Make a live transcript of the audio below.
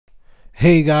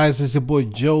Hey guys, it's your boy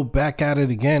Joe back at it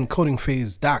again,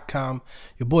 CodingPhase.com.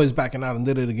 Your boy's backing out and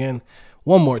did it again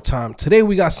one more time. Today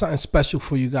we got something special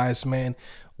for you guys, man.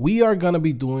 We are going to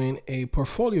be doing a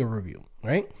portfolio review,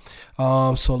 right?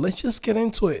 So let's just get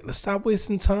into it. Let's stop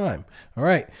wasting time. All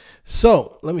right.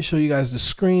 So let me show you guys the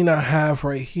screen I have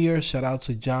right here. Shout out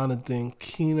to Jonathan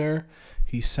Keener.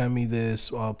 He sent me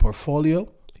this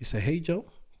portfolio. He said, hey, Joe,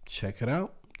 check it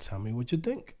out. Tell me what you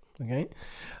think. Okay.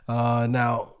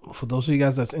 Now, for those of you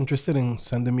guys that's interested in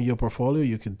sending me your portfolio,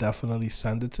 you could definitely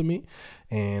send it to me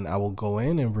and I will go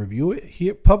in and review it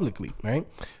here publicly, right?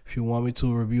 If you want me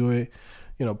to review it,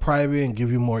 private and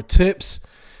give you more tips,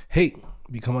 hey,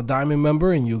 become a diamond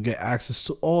member and you'll get access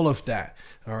to all of that.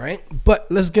 All right. But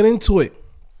let's get into it.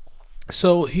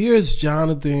 So here's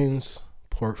Jonathan's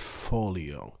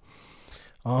portfolio.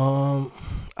 I'll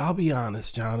be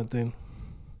honest, Jonathan,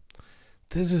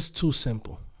 this is too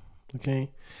simple.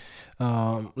 Okay.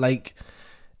 Like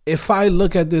if I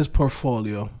look at this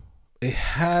portfolio, it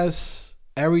has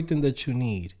everything that you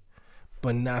need,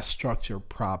 but not structured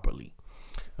properly.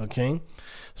 Okay.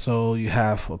 So you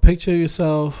have a picture of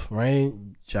yourself, right?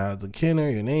 Jonathan Keener,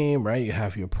 your name, right? You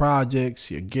have your projects,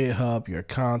 your GitHub, your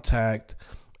contact,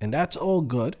 and that's all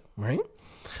good, right?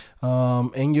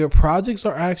 And your projects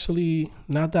are actually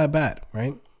not that bad,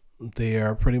 right? They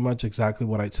are pretty much exactly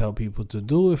what I tell people to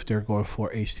do if they're going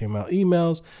for HTML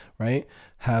emails, right?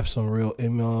 Have some real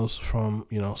emails from,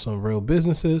 some real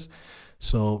businesses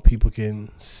so people can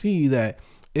see that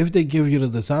if they give you the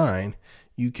design,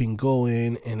 you can go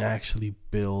in and actually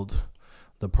build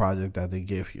the project that they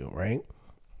give you, right?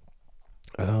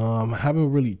 I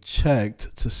haven't really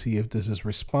checked to see if this is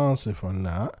responsive or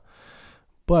not,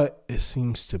 but it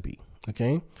seems to be,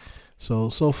 okay?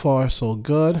 So far, so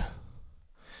good.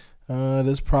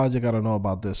 This project, I don't know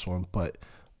about this one, but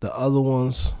the other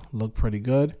ones look pretty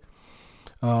good.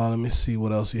 Let me see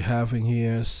what else you have in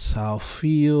here.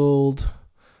 Southfield,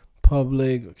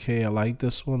 public. Okay, I like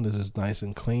this one. This is nice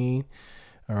and clean.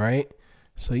 All right.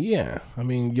 So yeah, I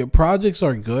mean, your projects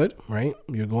are good, right?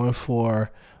 You're going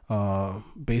for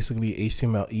basically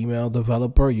HTML email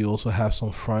developer. You also have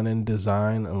some front end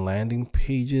design and landing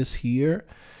pages here.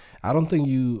 I don't think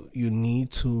you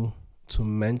need to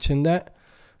mention that.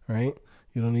 Right?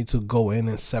 You don't need to go in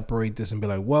and separate this and be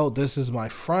like, well, this is my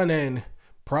front end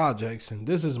projects and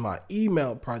this is my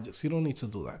email projects. You don't need to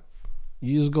do that.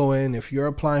 You just go in. If you're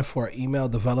applying for an email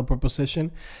developer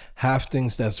position, have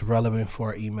things that's relevant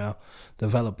for an email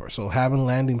developer. So having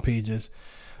landing pages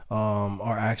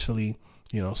are actually,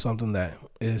 something that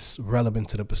is relevant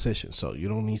to the position. So you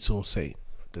don't need to say,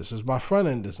 this is my front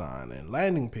end design and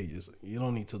landing pages. You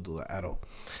don't need to do that at all.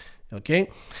 Okay.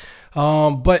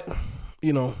 But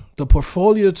the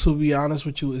portfolio, to be honest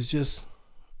with you,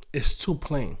 it's too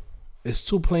plain. It's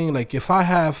too plain. Like if I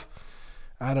have,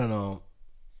 I don't know,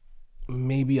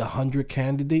 maybe 100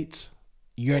 candidates,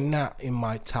 you're not in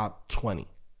my top 20,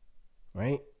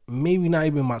 right? Maybe not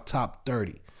even my top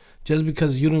 30, just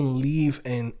because you didn't leave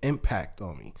an impact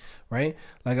on me, right?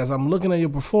 Like as I'm looking at your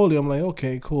portfolio, I'm like,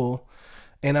 okay, cool.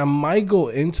 And I might go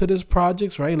into this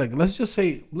projects, right? Like let's just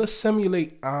say, let's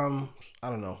simulate, I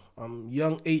don't know, I'm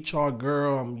young HR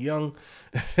girl, I'm young,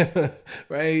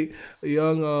 right? A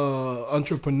young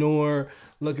entrepreneur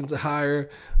looking to hire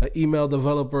an email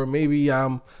developer. Maybe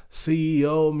I'm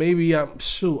CEO, maybe I'm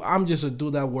just a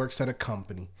dude that works at a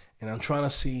company. And I'm trying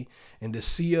to see in the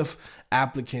sea of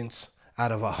applicants,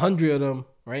 out of 100 of them,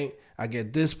 right? I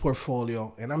get this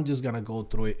portfolio and I'm just going to go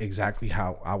through it exactly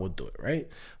how I would do it, right?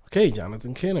 Okay,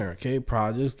 Jonathan Keener, okay,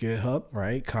 projects, GitHub,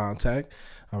 right, contact.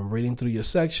 I'm reading through your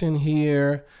section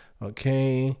here,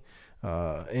 okay,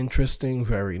 interesting,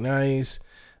 very nice,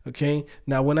 okay.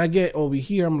 Now, when I get over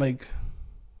here, I'm like,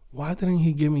 why didn't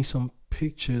he give me some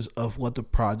pictures of what the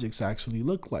projects actually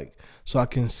look like so I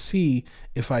can see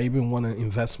if I even want to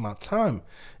invest my time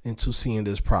into seeing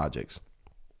these projects,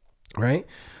 right?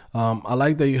 I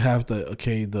like that you have the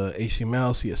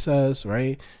HTML, CSS,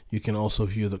 right? You can also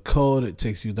view the code. It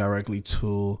takes you directly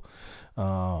to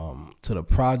the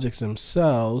projects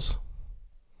themselves,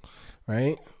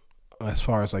 right? As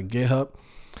far as like GitHub.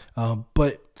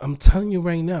 But I'm telling you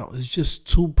right now, it's just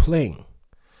too plain.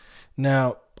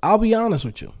 Now, I'll be honest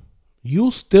with you.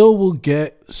 You still will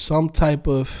get some type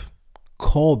of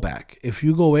callback. If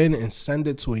you go in and send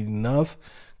it to enough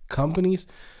companies,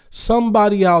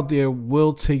 somebody out there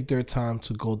will take their time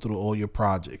to go through all your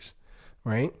projects,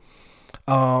 right?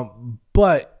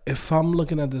 But if I'm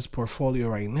looking at this portfolio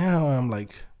right now, I'm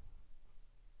like,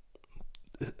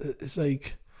 it's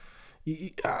like,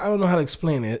 I don't know how to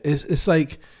explain it. It's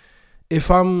like if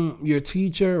I'm your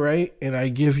teacher, right? And I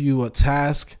give you a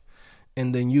task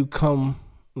and then you come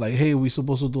Like, hey, we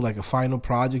supposed to do like a final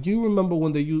project. You remember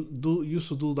when they used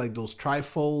to do like those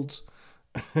trifolds,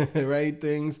 right?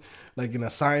 Things like in a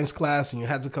science class, and you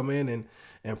had to come in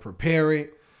and prepare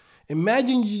it.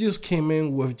 Imagine you just came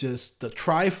in with just the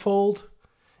trifold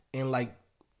and like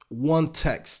one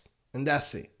text, and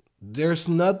that's it. There's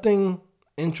nothing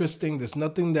interesting. There's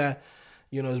nothing that,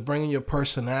 is bringing your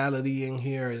personality in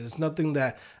here. There's nothing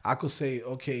that I could say,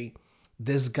 okay,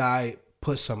 this guy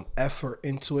put some effort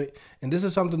into it. And this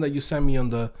is something that you sent me on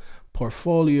the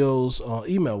portfolios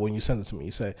email when you sent it to me.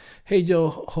 You said, hey,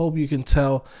 Joe, hope you can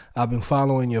tell I've been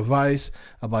following your advice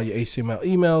about your HTML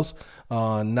emails.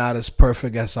 Not as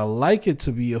perfect as I like it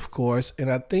to be, of course.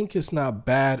 And I think it's not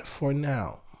bad for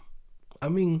now. I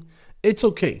mean, it's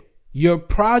okay. Your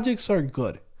projects are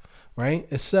good, right?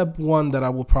 Except one that I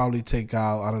will probably take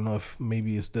out. I don't know if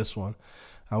maybe it's this one.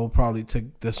 I will probably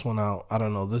take this one out. I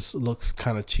don't know. This looks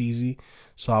kind of cheesy,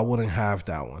 so I wouldn't have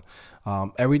that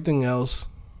one. Everything else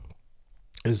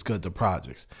is good, the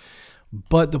projects.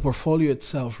 But the portfolio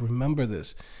itself, remember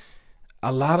this.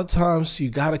 A lot of times you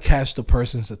got to catch the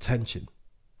person's attention,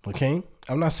 okay?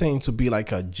 I'm not saying to be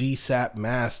like a GSAP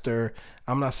master.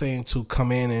 I'm not saying to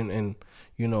come in and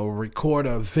record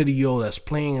a video that's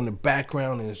playing in the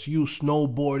background and it's you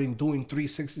snowboarding, doing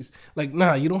 360s. Like,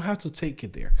 nah, you don't have to take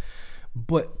it there.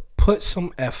 But put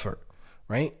some effort,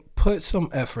 right? Put some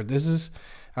effort.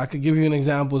 I could give you an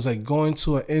example. It's like going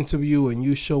to an interview and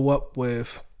you show up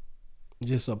with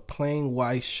just a plain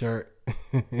white shirt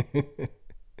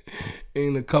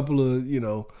and a couple of,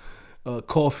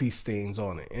 coffee stains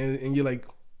on it. And you're like,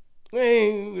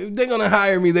 hey, if they're going to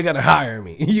hire me, they're going to hire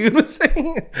me. You know what I'm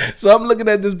saying? So I'm looking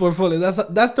at this portfolio.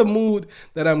 That's the mood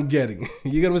that I'm getting.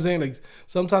 You get what I'm saying? Like,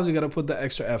 sometimes you got to put the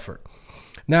extra effort.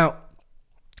 Now,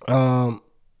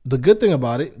 the good thing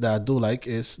about it that I do like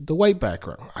is the white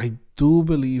background. I do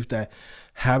believe that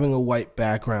having a white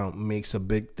background makes a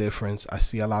big difference. I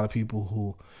see a lot of people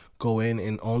who go in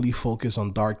and only focus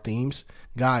on dark themes.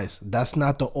 Guys, that's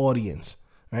not the audience,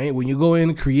 right? When you go in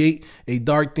and create a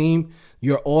dark theme,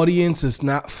 your audience is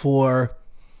not for,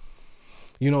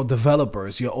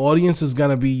 developers. Your audience is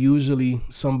going to be usually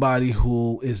somebody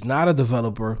who is not a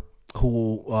developer,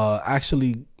 who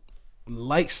actually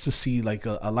likes to see like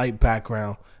a light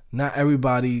background. Not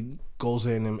everybody goes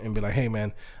in and be like, hey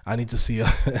man, I need to see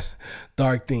a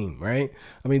dark theme, right?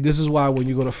 I mean, this is why when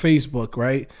you go to Facebook,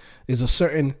 right, is a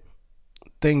certain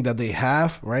thing that they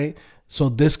have, right? So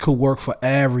this could work for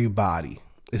everybody.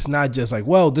 It's not just like,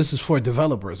 well, this is for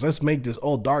developers. Let's make this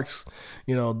all dark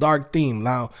theme.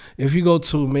 Now, if you go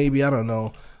to maybe, I don't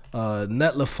know,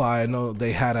 Netlify, I know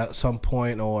they had at some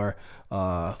point, or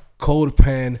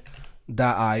CodePen.io,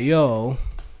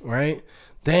 right?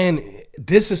 Then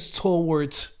this is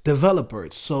towards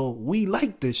developers. So we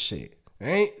like this shit,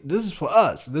 right? This is for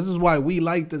us. This is why we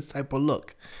like this type of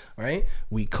look, right?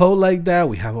 We code like that.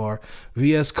 We have our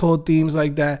VS Code themes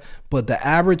like that. But the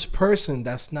average person,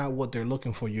 that's not what they're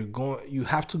looking for. You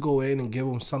have to go in and give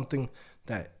them something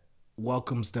that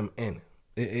welcomes them in.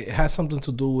 It has something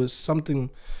to do with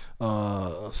something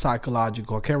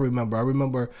psychological. I can't remember. I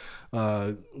remember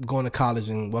going to college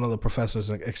and one of the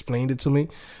professors explained it to me,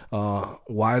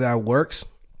 why that works.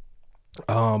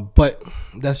 But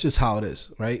that's just how it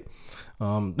is, right?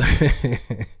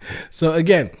 So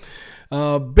again,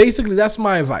 basically that's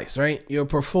my advice, right? Your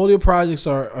portfolio projects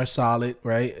are solid,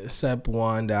 right? Except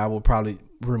one that I will probably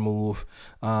remove.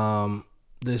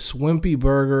 This Wimpy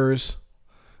Burgers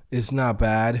is not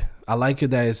bad. I like it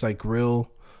that it's like real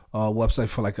website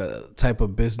for like a type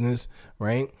of business,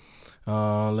 right?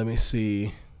 Let me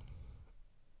see.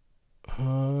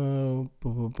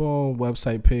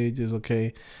 Website pages,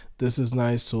 okay. This is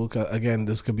nice too. Again,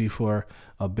 this could be for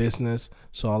a business,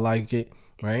 so I like it,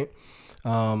 right?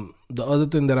 The other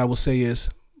thing that I would say is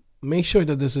make sure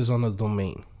that this is on a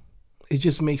domain. It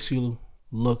just makes you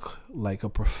look like a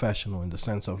professional in the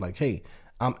sense of like, hey,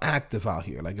 I'm active out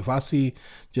here. Like if I see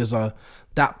just a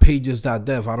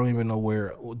 .pages.dev, I don't even know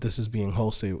where this is being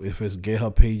hosted, if it's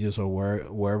GitHub Pages or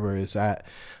wherever it's at.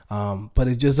 But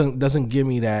it just doesn't give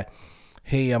me that,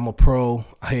 hey, I'm a pro.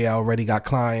 Hey, I already got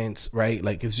clients, right?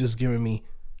 Like it's just giving me,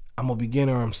 I'm a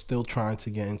beginner. I'm still trying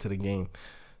to get into the game.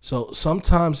 So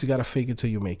sometimes you got to fake it till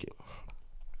you make it.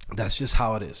 That's just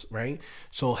how it is, right?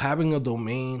 So having a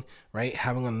domain, right?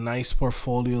 Having a nice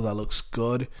portfolio that looks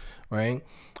good, right?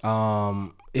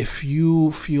 If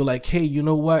you feel like, hey, you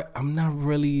know what? I'm not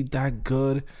really that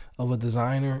good of a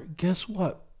designer. Guess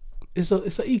what? It's an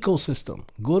ecosystem.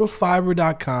 Go to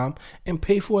Fiverr.com and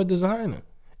pay for a designer.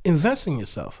 Invest in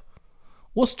yourself.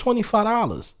 What's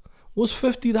 $25? What's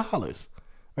 $50?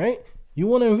 Right? You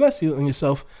want to invest in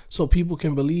yourself so people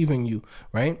can believe in you,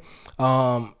 right?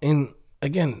 And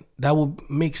again, that will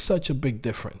make such a big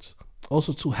difference.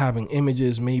 Also, to having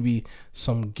images, maybe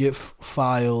some GIF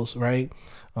files, right?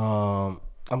 I'm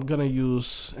gonna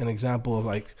use an example of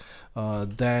like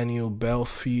Daniel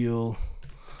Belfield,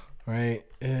 right?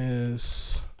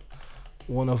 Is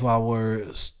one of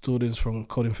our students from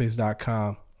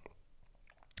CodingPhase.com.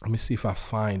 Let me see if I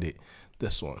find it.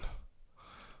 This one.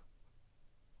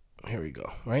 Here we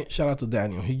go. Right. Shout out to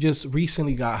Daniel. He just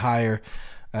recently got hired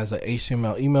as an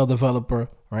HTML email developer.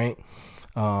 Right.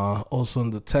 Also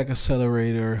in the Tech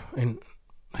Accelerator, and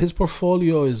his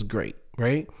portfolio is great.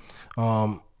 Right.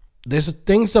 There's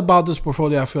things about this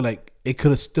portfolio I feel like it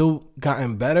could have still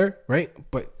gotten better. Right.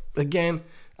 But again,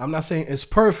 I'm not saying it's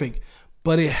perfect,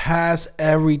 but it has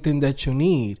everything that you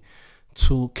need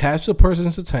to catch the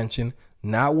person's attention,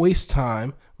 not waste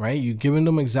time, right? You're giving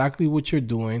them exactly what you're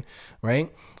doing,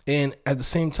 right? And at the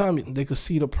same time, they could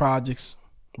see the projects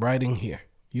right in here.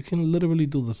 You can literally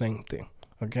do the same thing,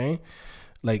 okay?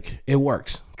 Like, it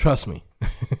works. Trust me.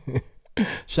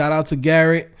 Shout out to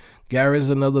Garrett. Garrett is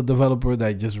another developer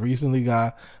that just recently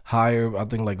got hired, I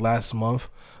think like last month,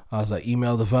 as an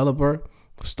email developer.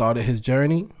 Started his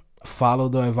journey,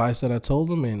 followed the advice that I told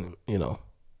him, and, you know,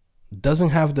 doesn't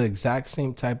have the exact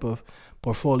same type of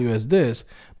portfolio as this,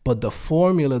 but the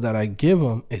formula that I give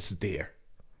him is there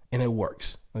and it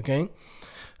works. Okay.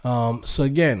 So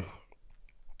again,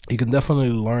 you can definitely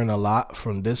learn a lot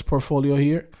from this portfolio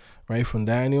here, right? From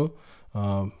Daniel,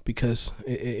 because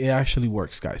it actually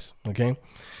works, guys. Okay.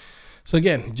 So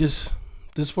again, just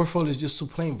this portfolio is just too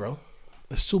plain, bro.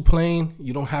 It's too plain.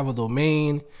 You don't have a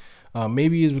domain.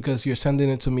 Maybe it's because you're sending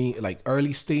it to me like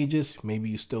early stages. Maybe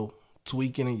you're still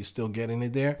tweaking it, you're still getting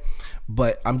it there,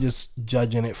 but I'm just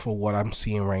judging it for what I'm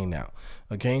seeing right now.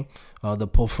 Okay. The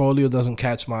portfolio doesn't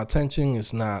catch my attention.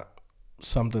 It's not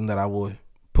something that I would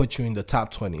put you in the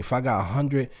top 20. If I got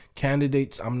 100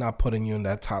 candidates, I'm not putting you in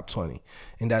that top 20.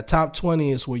 And that top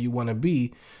 20 is where you want to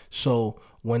be. So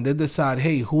when they decide,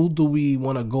 hey, who do we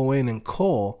want to go in and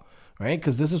call, right?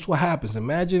 Because this is what happens.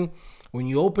 Imagine when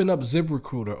you open up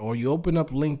ZipRecruiter or you open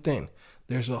up LinkedIn,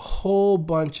 there's a whole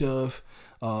bunch of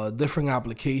different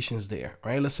applications there,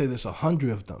 right? Let's say there's 100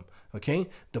 of them, okay?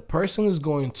 The person is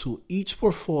going to each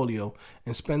portfolio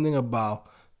and spending about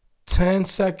 10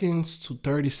 seconds to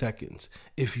 30 seconds.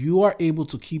 If you are able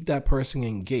to keep that person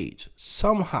engaged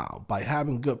somehow by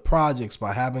having good projects,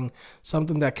 by having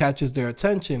something that catches their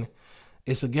attention,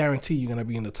 it's a guarantee you're going to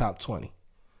be in the top 20,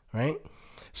 right?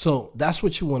 So that's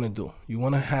what you want to do. You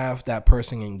want to have that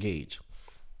person engaged.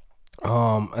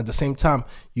 At the same time,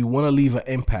 you want to leave an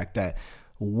impact that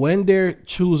when they're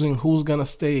choosing who's going to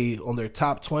stay on their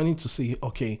top 20 to see,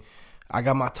 okay, I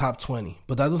got my top 20,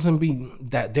 but that doesn't mean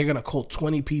that they're going to call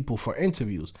 20 people for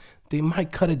interviews. They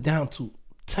might cut it down to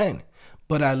 10,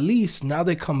 but at least now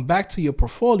they come back to your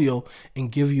portfolio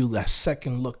and give you that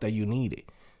second look that you needed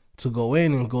to go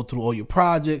in and go through all your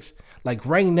projects. Like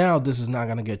right now, this is not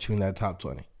going to get you in that top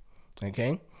 20.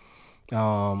 Okay.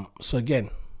 So again,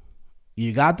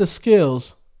 you got the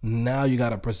skills. Now you got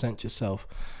to present yourself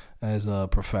as a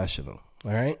professional.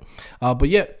 All right. But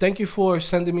yeah, thank you for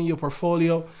sending me your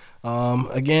portfolio.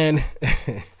 Again,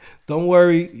 don't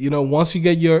worry. You know, once you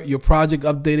get your project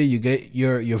updated, you get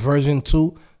your version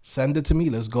 2, send it to me.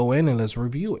 Let's go in and let's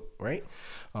review it. Right.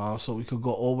 So we could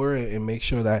go over and make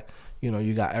sure that, you know,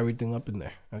 you got everything up in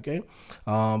there. Okay.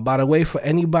 By the way, for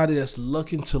anybody that's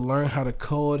looking to learn how to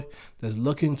code, that's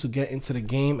looking to get into the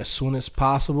game as soon as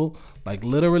possible, like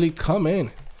literally come to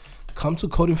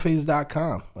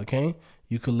CodingPhase.com. Okay.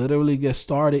 You could literally get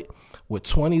started with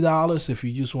 $20 if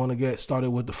you just want to get started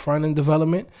with the front end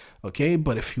development. Okay.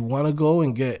 But if you want to go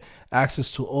and get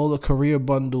access to all the career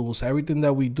bundles, everything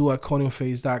that we do at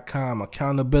CodingPhase.com,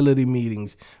 accountability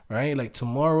meetings, right? Like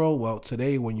tomorrow, well,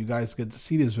 today, when you guys get to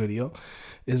see this video,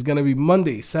 is going to be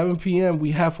Monday, 7 p.m.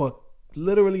 We have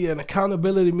literally an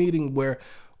accountability meeting where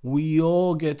we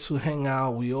all get to hang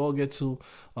out. We all get to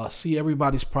see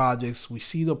everybody's projects. We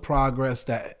see the progress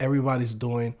that everybody's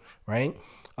doing, right?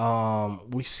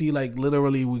 We see, like,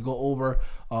 literally we go over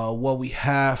what we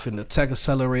have in the Tech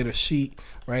Accelerator sheet,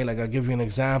 right? Like, I'll give you an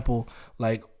example,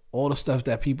 like all the stuff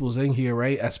that people's in here,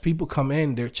 right? As people come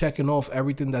in, they're checking off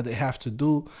everything that they have to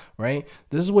do, right?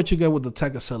 This is what you get with the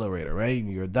Tech Accelerator, right?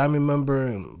 You're a Diamond member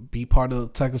and be part of the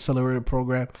Tech Accelerator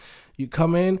program. You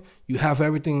come in, you have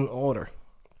everything in order.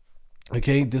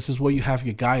 Okay, this is where you have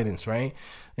your guidance, right?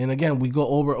 And again, we go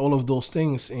over all of those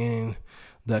things in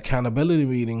the accountability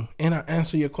meeting, and I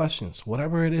answer your questions.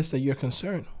 Whatever it is that you're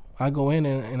concerned, I go in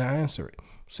and I answer it.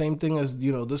 Same thing as,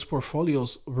 you know, this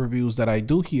portfolio's reviews that I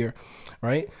do here,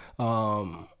 right?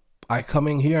 I I come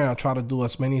in here and I try to do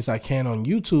as many as I can on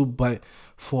YouTube, but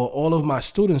for all of my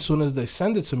students, as soon as they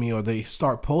send it to me or they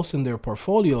start posting their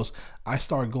portfolios, I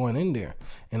start going in there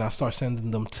and I start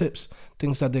sending them tips,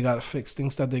 things that they gotta fix,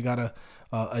 things that they gotta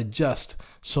adjust.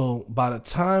 So by the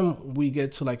time we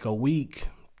get to like a week,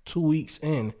 2 weeks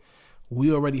in, we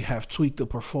already have tweaked the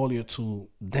portfolio to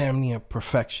damn near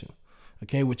perfection,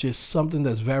 okay, which is something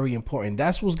that's very important.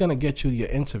 That's what's gonna get you your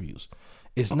interviews.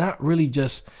 It's not really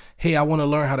just, hey, I want to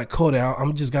learn how to code.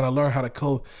 I'm just gonna learn how to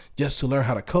code just to learn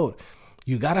how to code.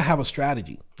 You got to have a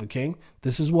strategy, okay?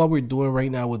 This is what we're doing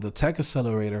right now with the Tech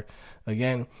Accelerator,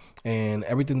 again, and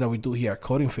everything that we do here at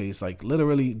CodingPhase. Like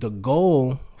literally the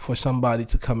goal for somebody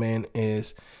to come in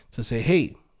is to say,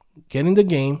 hey, get in the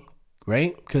game,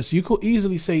 right? Because you could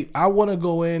easily say, I want to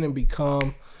go in and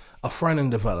become a front-end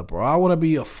developer, or I want to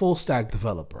be a full-stack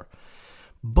developer.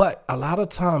 But a lot of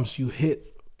times you hit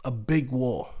a big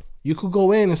wall. You could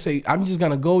go in and say, I'm just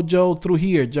going to go, Joe, through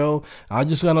here, Joe. I'm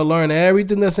just going to learn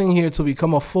everything that's in here to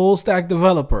become a full stack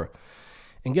developer.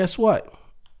 And guess what?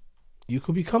 You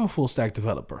could become a full stack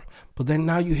developer. But then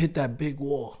now you hit that big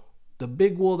wall. The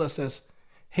big wall that says,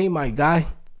 hey, my guy,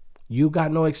 you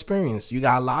got no experience. You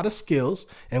got a lot of skills,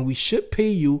 and we should pay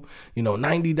you,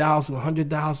 $90,000,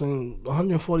 $100,000,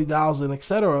 $140,000,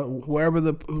 etc., wherever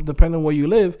depending on where you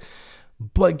live.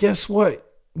 But guess what?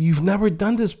 You've never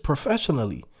done this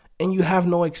professionally, and you have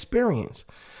no experience.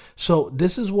 So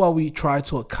this is what we try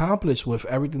to accomplish with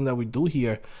everything that we do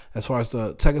here as far as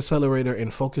the Tech Accelerator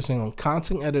and focusing on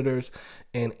content editors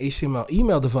and HTML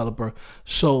email developer.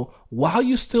 So while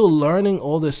you're still learning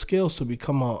all the skills to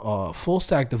become a full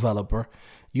stack developer,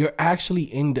 you're actually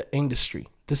in the industry.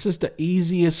 This is the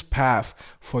easiest path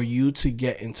for you to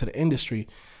get into the industry.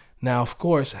 Now, of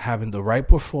course, having the right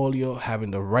portfolio,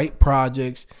 having the right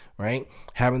projects, right?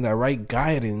 Having the right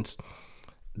guidance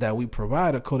that we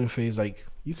provide at CodingPhase, like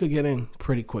you could get in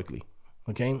pretty quickly,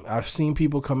 okay? I've seen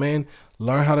people come in,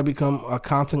 learn how to become a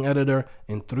content editor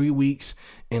in 3 weeks,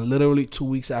 and literally 2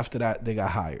 weeks after that, they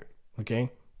got hired, okay?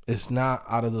 It's not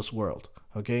out of this world,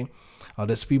 okay?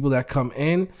 There's people that come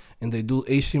in and they do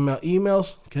HTML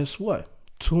emails. Guess what?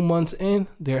 2 months in,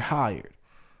 they're hired,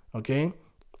 okay?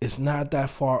 It's not that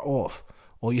far off.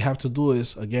 All you have to do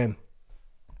is, again,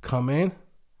 come in,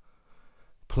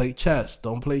 play chess.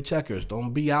 Don't play checkers.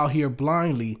 Don't be out here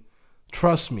blindly.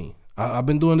 Trust me. I've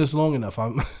been doing this long enough.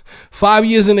 I'm 5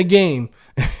 years in the game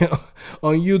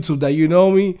on YouTube that you know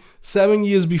me. 7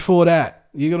 years before that.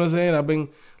 You know what I'm saying? I've been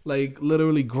like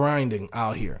literally grinding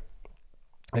out here.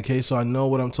 Okay, so I know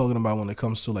what I'm talking about when it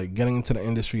comes to like getting into the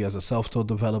industry as a self-taught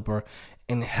developer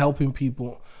and helping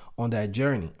people on that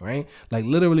journey, right? Like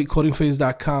literally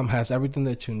CodingPhase.com has everything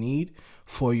that you need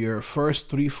for your first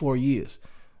 3-4 years,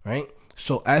 right?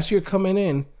 So as you're coming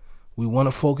in, we want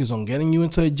to focus on getting you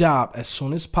into a job as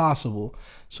soon as possible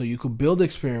so you could build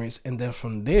experience, and then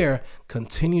from there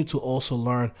continue to also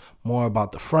learn more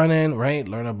about the front end, right?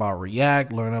 Learn about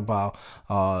React, learn about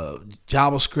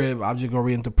JavaScript,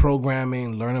 object-oriented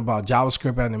programming, learn about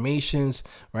JavaScript animations,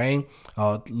 right?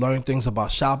 Learn things about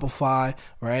Shopify,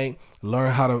 right?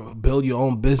 Learn how to build your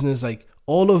own business. Like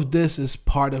all of this is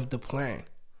part of the plan.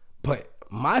 But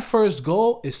my first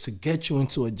goal is to get you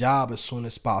into a job as soon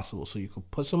as possible so you can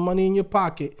put some money in your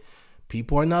pocket.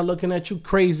 People are not looking at you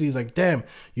crazy. It's like, damn,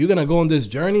 you're going to go on this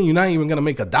journey. You're not even going to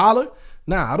make $1.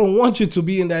 Nah, I don't want you to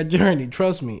be in that journey.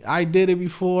 Trust me. I did it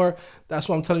before. That's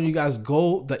why I'm telling you guys,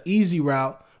 go the easy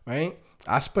route, right?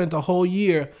 I spent a whole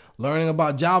year learning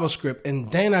about JavaScript, and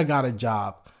then I got a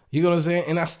job. You know what I'm saying?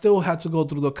 And I still had to go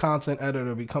through the content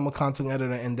editor, become a content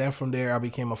editor, and then from there, I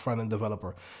became a front-end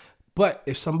developer. But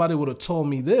if somebody would have told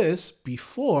me this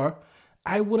before,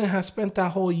 I wouldn't have spent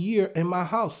that whole year in my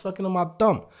house sucking on my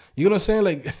thumb. You know what I'm saying?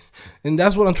 Like, and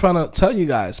that's what I'm trying to tell you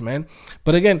guys, man.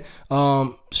 But again,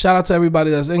 shout out to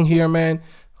everybody that's in here, man.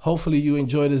 Hopefully you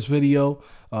enjoyed this video.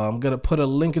 I'm going to put a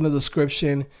link in the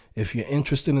description. If you're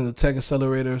interested in the Tech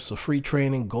Accelerator, it's a free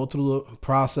training. Go through the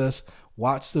process.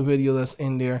 Watch the video that's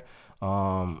in there.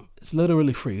 It's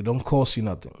literally free. It don't cost you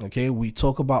nothing. Okay, we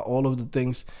talk about all of the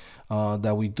things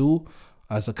that we do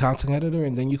as a content editor,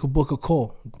 and then you can book a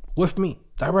call with me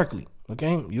directly.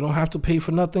 Okay, you don't have to pay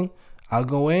for nothing. I'll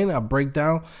go in, I'll break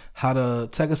down how the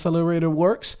Tech Accelerator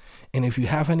works, and if you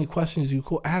have any questions, you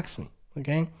could ask me.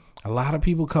 Okay, a lot of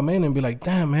people come in and be like,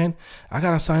 damn, man, I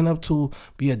gotta sign up to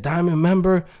be a diamond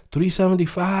member,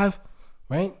 $375,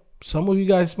 right? Some of you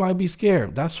guys might be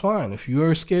scared. That's fine. If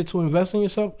you're scared to invest in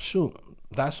yourself, shoot,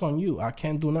 that's on you. I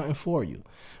can't do nothing for you,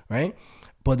 right?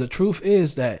 But the truth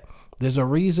is that there's a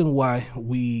reason why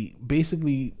we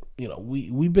basically, you know,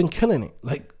 we've been killing it,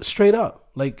 like straight up,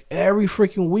 like every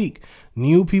freaking week,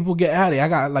 new people get added. I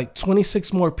got like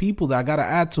 26 more people that I got to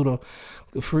add to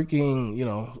the freaking, you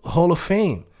know, Hall of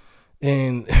Fame.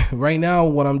 And right now,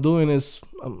 what I'm doing is,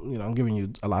 you know, I'm giving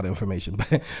you a lot of information,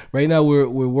 but right now we're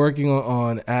working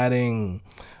on adding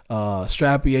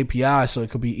Strappy API, so it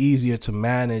could be easier to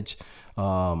manage,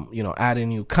 you know, adding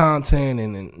new content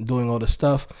and doing all the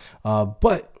stuff.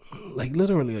 But like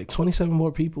literally, like 27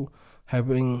 more people have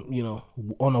been, you know,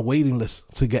 on a waiting list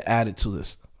to get added to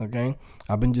this. Okay,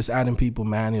 I've been just adding people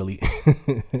manually.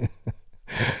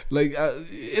 Like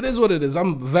it is what it is.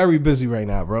 I'm very busy right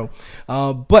now, bro.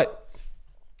 But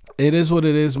it is what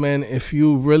it is, man. If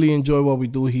you really enjoy what we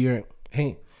do here,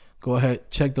 hey, go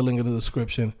ahead, check the link in the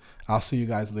description. I'll see you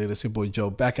guys later. It's your boy Joe,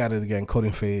 back at it again,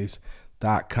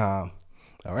 codingphase.com.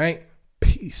 All right,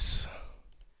 peace.